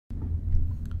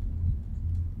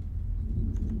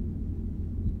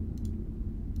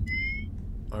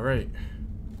Alright.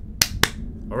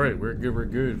 Alright, we're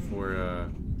good for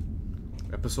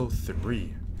episode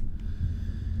 3.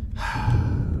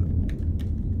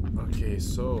 Okay,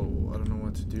 so I don't know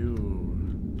what to do.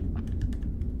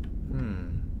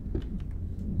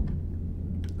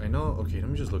 I know, okay, let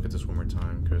me just look at this one more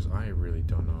time because I really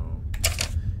don't know.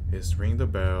 It's ring the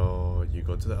bell, you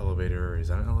go to the elevator. Is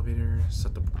that an elevator?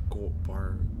 Set the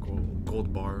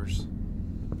gold bars.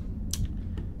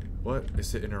 What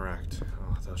is it? Interact.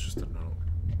 Oh, that was just a note.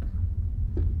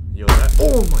 Yo, that.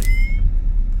 Oh my.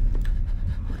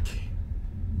 Okay.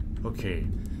 Okay.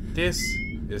 This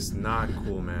is not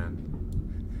cool, man.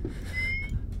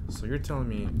 So you're telling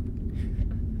me.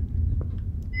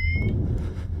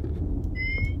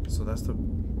 So that's the.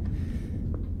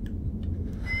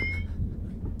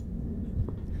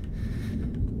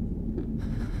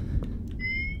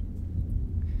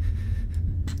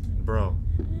 Bro.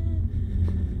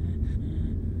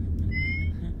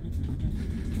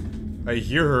 I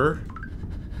hear her.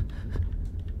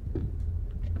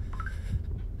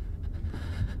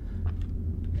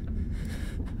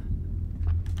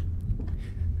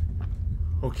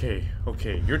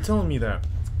 Okay, you're telling me that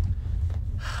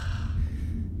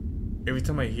every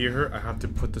time I hear her, I have to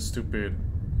put the stupid,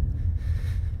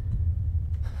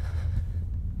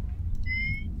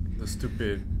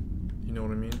 you know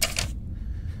what I mean?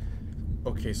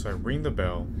 Okay, so I ring the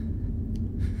bell.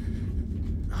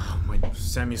 Oh, my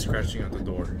Sammy's scratching at the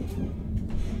door.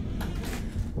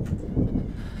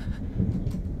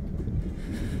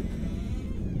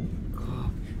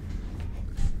 Oh.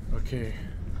 Okay.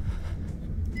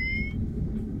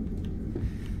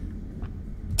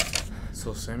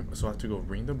 So I have to go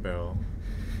ring the bell.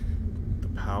 The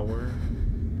power.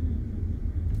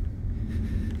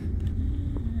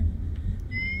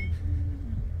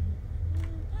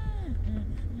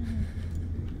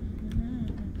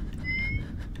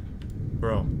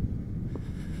 Bro.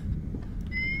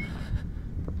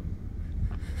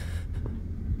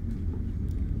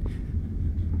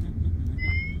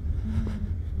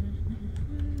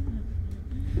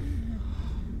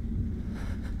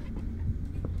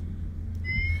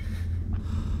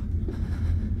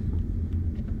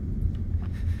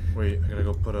 Wait, I gotta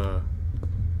go put a...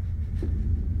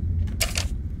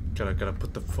 Gotta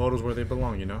put the photos where they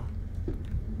belong, you know?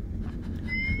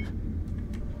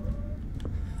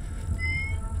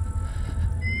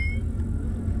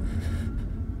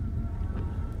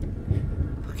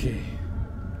 Okay.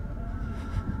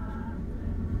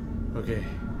 Okay.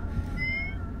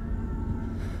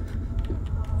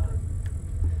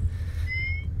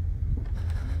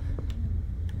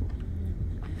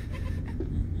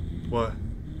 What?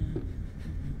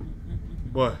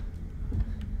 What?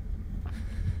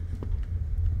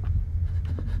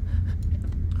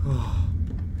 Oh.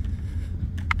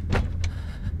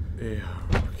 Yeah,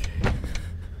 okay.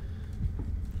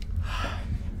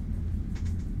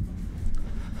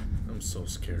 I'm so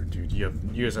scared, dude. You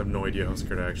guys have no idea how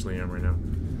scared I actually am right now.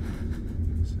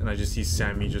 And I just see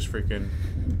Sammy just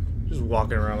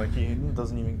walking around like he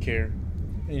doesn't even care.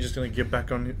 And he's just gonna get back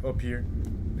on up here.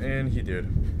 And he did.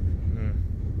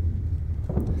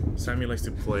 Sammy likes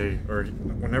to play, or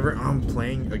whenever I'm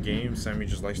playing a game, Sammy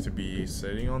just likes to be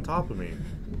sitting on top of me.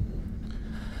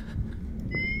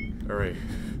 Alright.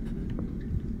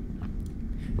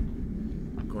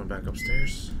 Going back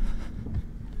upstairs.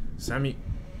 Sammy.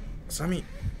 Sammy.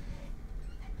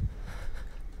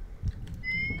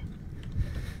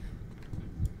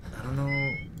 I don't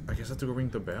know. I guess I have to go ring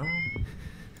the bell?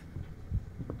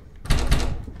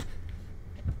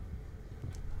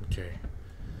 Okay.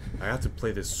 I have to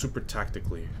play this super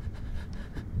tactically.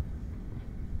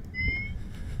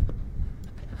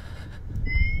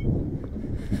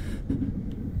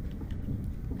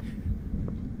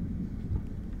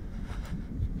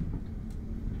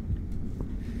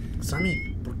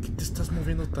 Sammy, ¿por qué te estás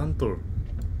moviendo tanto?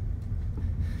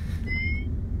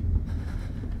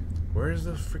 Where is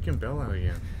the freaking bell at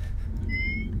again?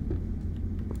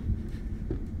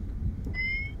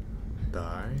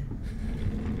 Die.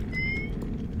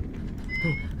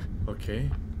 Okay,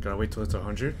 gotta wait till it's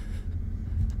 100.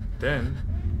 Then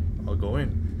I'll go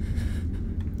in.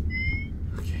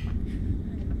 Okay.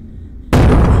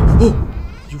 Oh!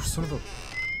 You son of a...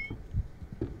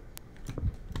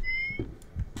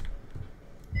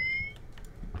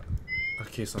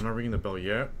 Okay, so I'm not ringing the bell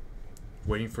yet.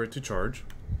 Waiting for it to charge.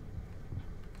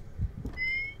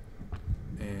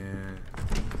 And...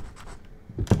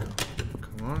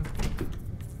 Come on.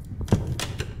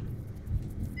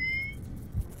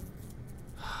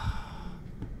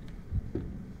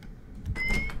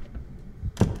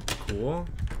 Cool.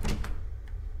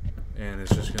 And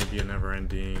it's just gonna be a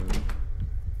never-ending.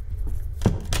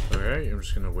 Okay, I'm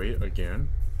just gonna wait again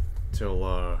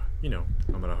till you know,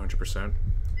 I'm at 100%.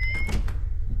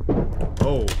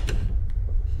 Oh.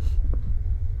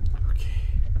 Okay.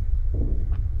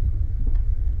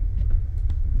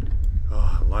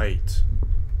 Oh, light.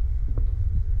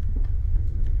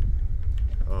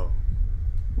 Oh.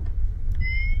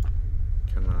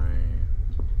 Can I...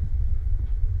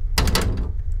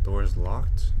 Door's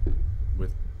locked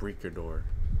with breaker door.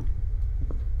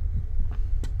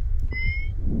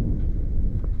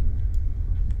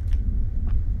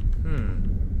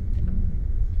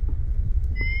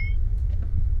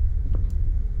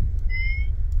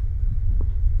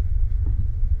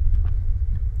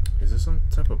 Is this some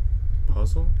type of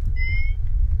puzzle?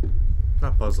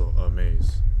 Not puzzle, a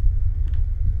maze.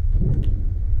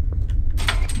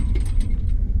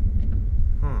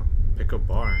 Huh. Pick a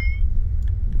bar.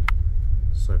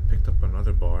 So I picked up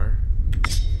another bar.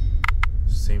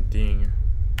 Same thing.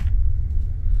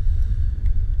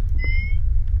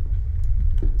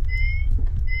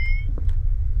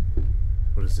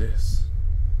 What is this?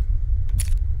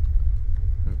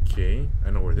 Okay,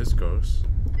 I know where this goes.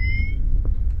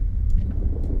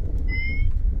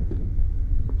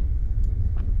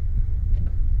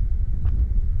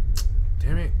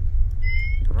 Damn it.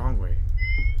 Wrong way.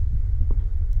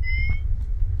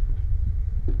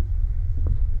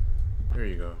 There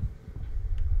you go.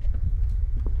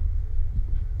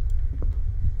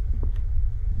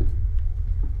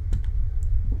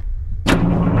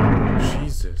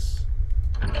 Jesus.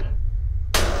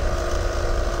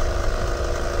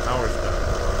 Power's back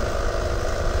on.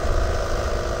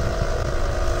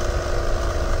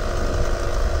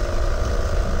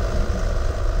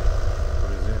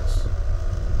 What is this?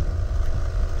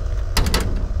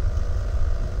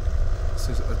 It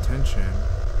says attention.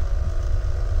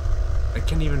 I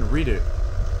can't even read it.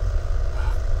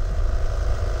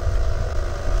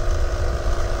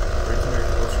 Every time I get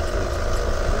closer to it, it's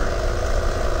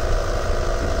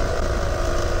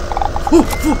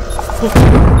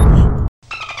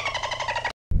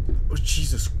oh,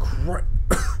 Jesus Christ.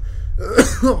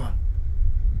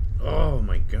 Oh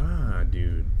my god,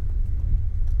 dude.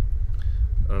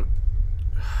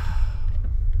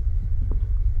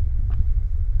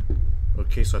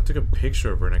 Okay, so I took a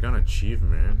picture of her and I got an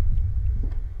achievement.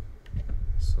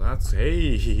 So that's,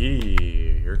 hey,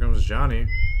 here comes Johnny.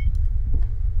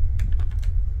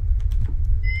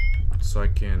 So I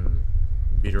can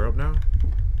beat her up now?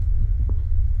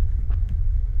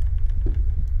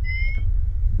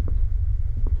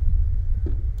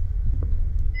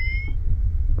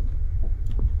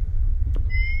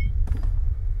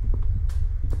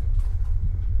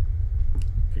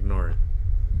 Ignore it.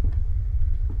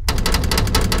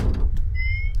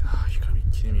 Oh, you gotta be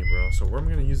kidding me, bro. So where am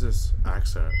I gonna use this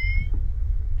axe at?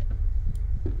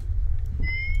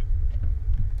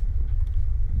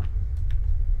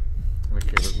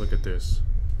 Okay, let's look at this.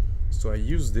 So I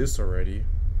used this already.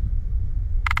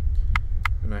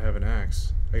 And I have an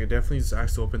axe. I could definitely use this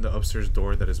axe to open the upstairs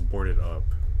door that is boarded up.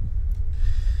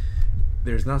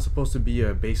 There's not supposed to be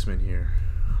a basement here.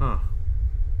 Huh.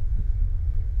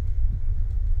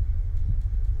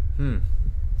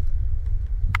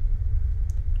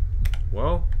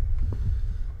 Well,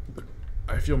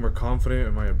 I feel more confident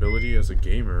in my ability as a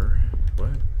gamer. What?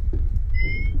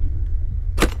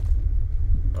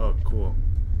 Oh, cool.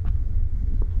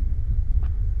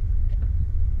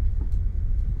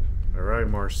 Alright,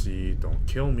 Marcy, don't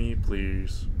kill me,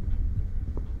 please.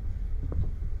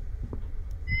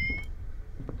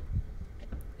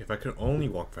 If I could only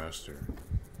walk faster.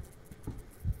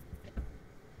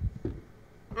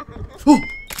 Oh!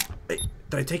 Hey,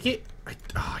 did I take it?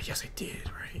 Yes, I did,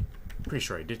 right? Pretty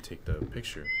sure I did take the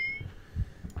picture.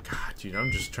 God, dude,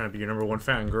 I'm just trying to be your #1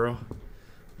 fan, girl.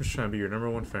 I'm just trying to be your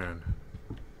 #1 fan.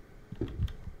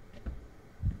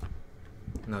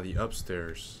 Now the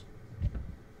upstairs.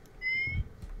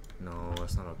 No,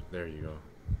 that's not up. There you go.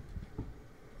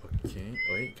 Okay.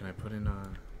 Wait, can I put in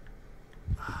I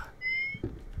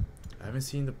haven't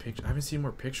seen the picture. I haven't seen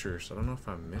more pictures. I don't know if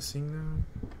I'm missing them.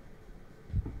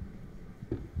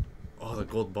 Oh, the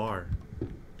gold bar.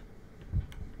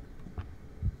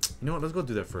 You know what? Let's go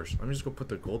do that first. Let me just go put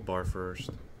the gold bar first.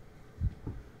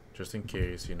 Just in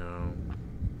case, you know.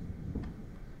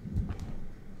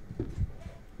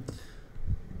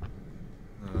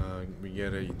 We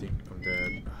get it. You think I'm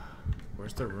dead.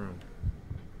 Where's the room?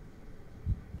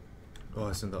 Oh,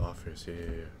 it's in the office.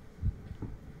 Yeah.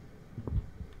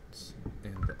 It's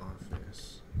in the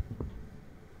office.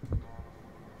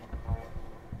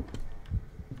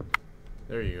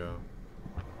 There you go.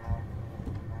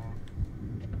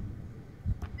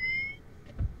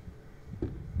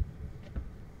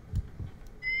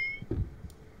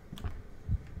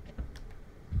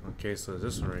 Okay, so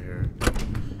this one right here.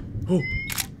 Oh!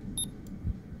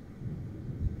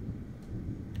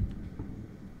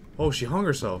 Oh, she hung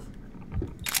herself.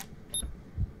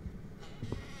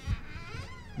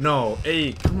 No,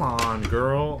 hey, come on,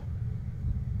 girl.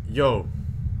 Yo.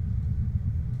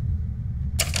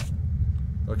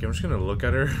 Okay, I'm just gonna look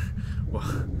at her.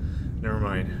 Well, never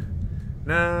mind.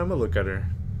 Nah, I'm gonna look at her.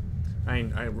 I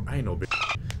know, bitch.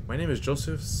 My name is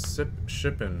Joseph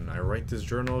Shippen. I write this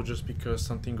journal just because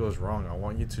something goes wrong. I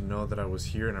want you to know that I was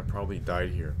here and I probably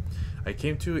died here. I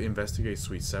came to investigate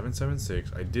Suite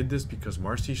 776. I did this because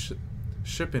Marcy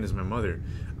Shippen is my mother.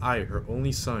 I, her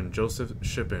only son, Joseph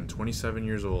Shippen, 27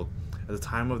 years old, at the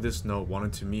time of this note,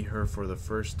 wanted to meet her for the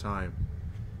first time.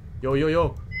 Yo, yo,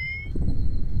 yo!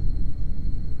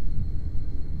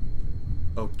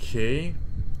 Okay.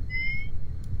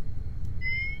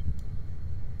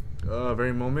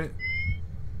 Very moment.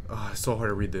 It's so hard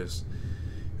to read this.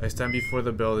 I stand before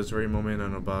the bell this very moment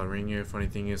and I'm about to ring it. Funny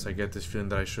thing is, I get this feeling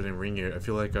that I shouldn't ring it. I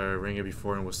feel like I rang it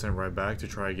before and was sent right back to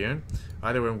try again.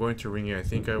 Either way, I'm going to ring it. I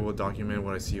think I will document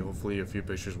what I see. Hopefully, a few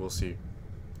pictures we'll see.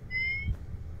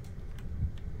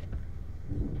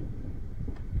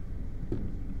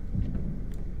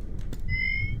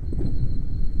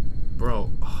 Bro.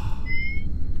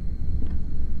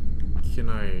 Can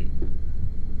I...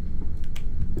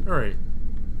 Alright.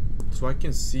 So I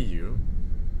can see you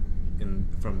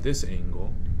from this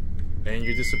angle, and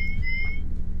you're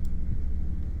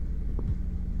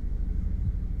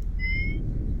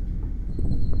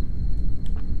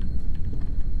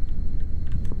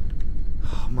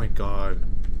oh my god.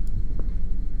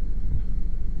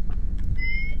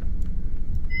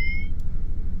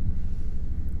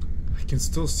 I can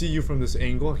still see you from this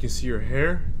angle. I can see your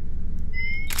hair.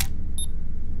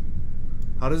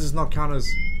 How does this not count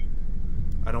as...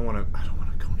 I don't wanna go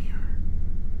near her.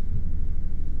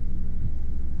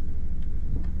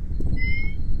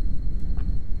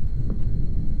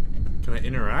 Can I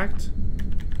interact?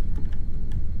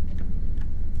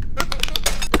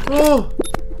 Oh!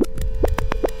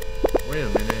 Wait a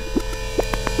minute.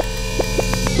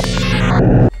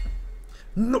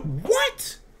 No,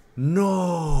 what?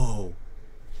 No!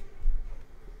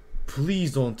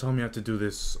 Please don't tell me I have to do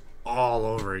this all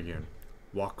over again.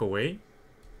 Walk away?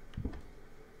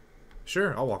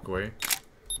 Sure, I'll walk away.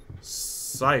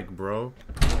 Psych, bro.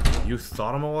 You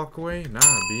thought I'm gonna walk away? Nah,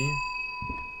 B.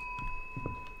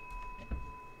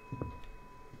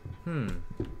 I mean,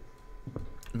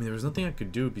 there was nothing I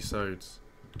could do besides...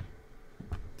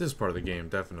 This is part of the game,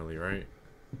 definitely, right?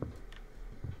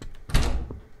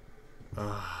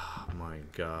 Oh my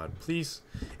god. Please,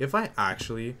 if I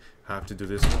actually have to do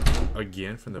this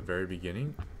again from the very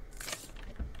beginning...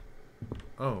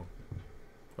 Oh.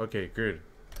 Okay, good.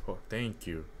 Oh, thank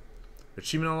you.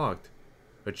 Achievement unlocked.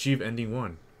 Achieve ending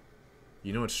 1.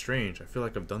 You know, it's strange. I feel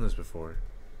like I've done this before.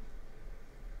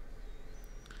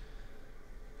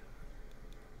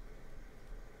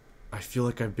 I feel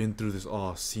like I've been through this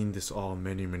all, seen this all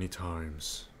many, many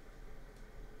times.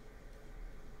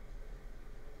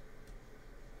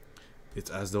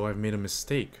 It's as though I've made a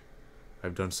mistake.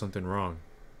 I've done something wrong.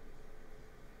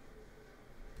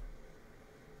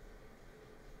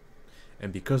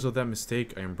 And because of that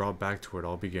mistake, I am brought back to where it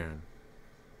all began.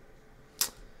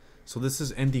 So this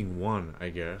is ending 1, I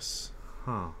guess.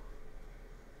 Huh.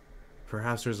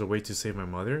 Perhaps there's a way to save my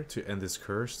mother, to end this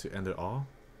curse, to end it all?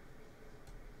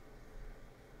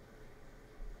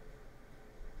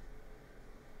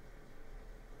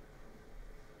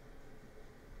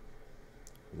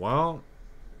 Well...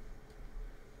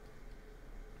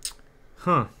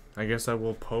 Huh. I guess I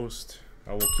will post...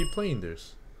 I will keep playing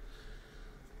this.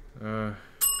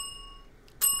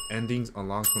 Endings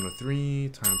unlocked 1 of 3.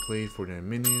 Time played 49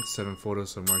 minutes. 7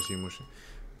 photos of Marcy emotion.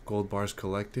 Gold bars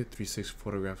collected. 3-6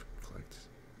 photographs collected.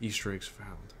 Easter eggs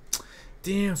found.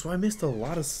 Damn, so I missed a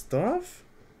lot of stuff?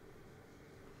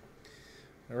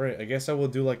 Alright, I guess I will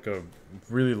do like a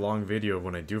really long video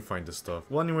when I do find this stuff.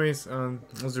 Well, anyways, it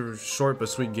was a short but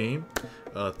sweet game.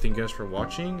 Thank you guys for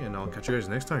watching, and I'll catch you guys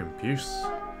next time. Peace.